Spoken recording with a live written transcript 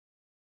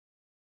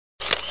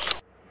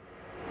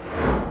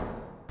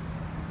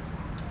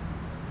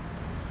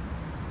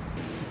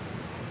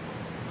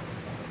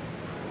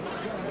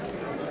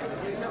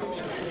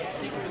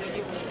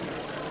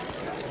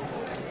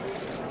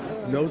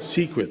no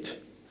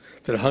secret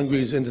that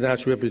Hungary's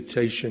international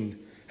reputation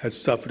has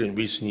suffered in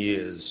recent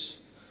years.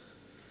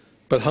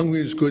 But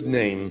Hungary's good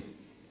name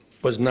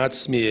was not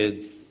smeared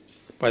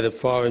by the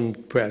foreign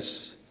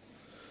press,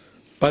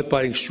 but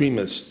by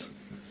extremists.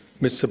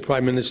 Mr.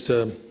 Prime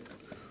Minister,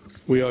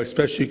 we are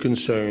especially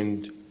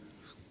concerned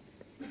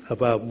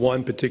about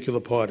one particular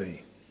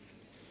party.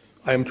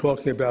 I am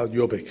talking about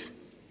Jobbik.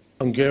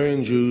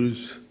 Hungarian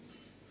Jews,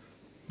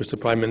 Mr.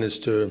 Prime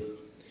Minister,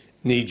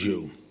 need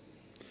you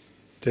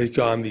to take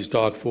on these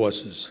dark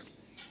forces.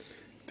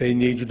 They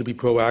need you to be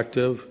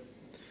proactive.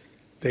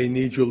 They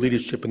need your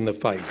leadership in the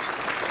fight.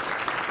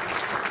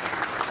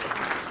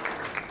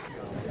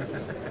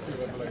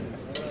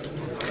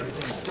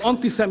 Az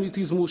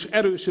antiszemitizmus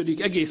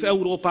erősödik egész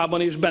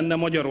Európában és benne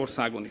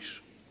Magyarországon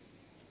is.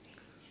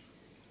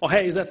 A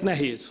helyzet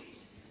nehéz.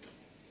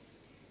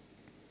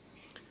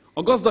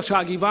 A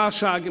gazdasági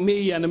válság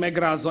mélyen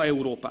megrázza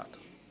Európát.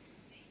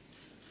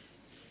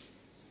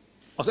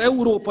 Az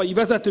európai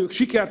vezetők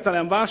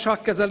sikertelen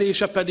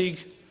válságkezelése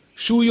pedig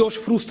súlyos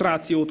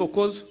frusztrációt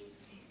okoz,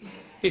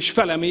 és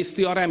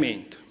felemészti a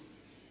reményt.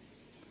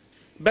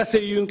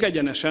 Beszéljünk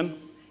egyenesen,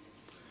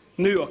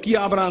 nő a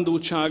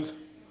kiábrándultság,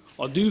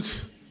 a düh,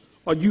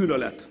 a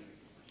gyűlölet.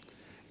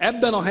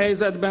 Ebben a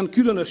helyzetben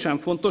különösen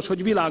fontos,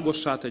 hogy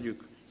világossá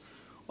tegyük.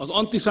 Az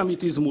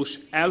antiszemitizmus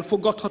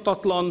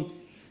elfogadhatatlan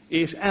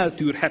és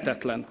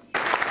eltűrhetetlen.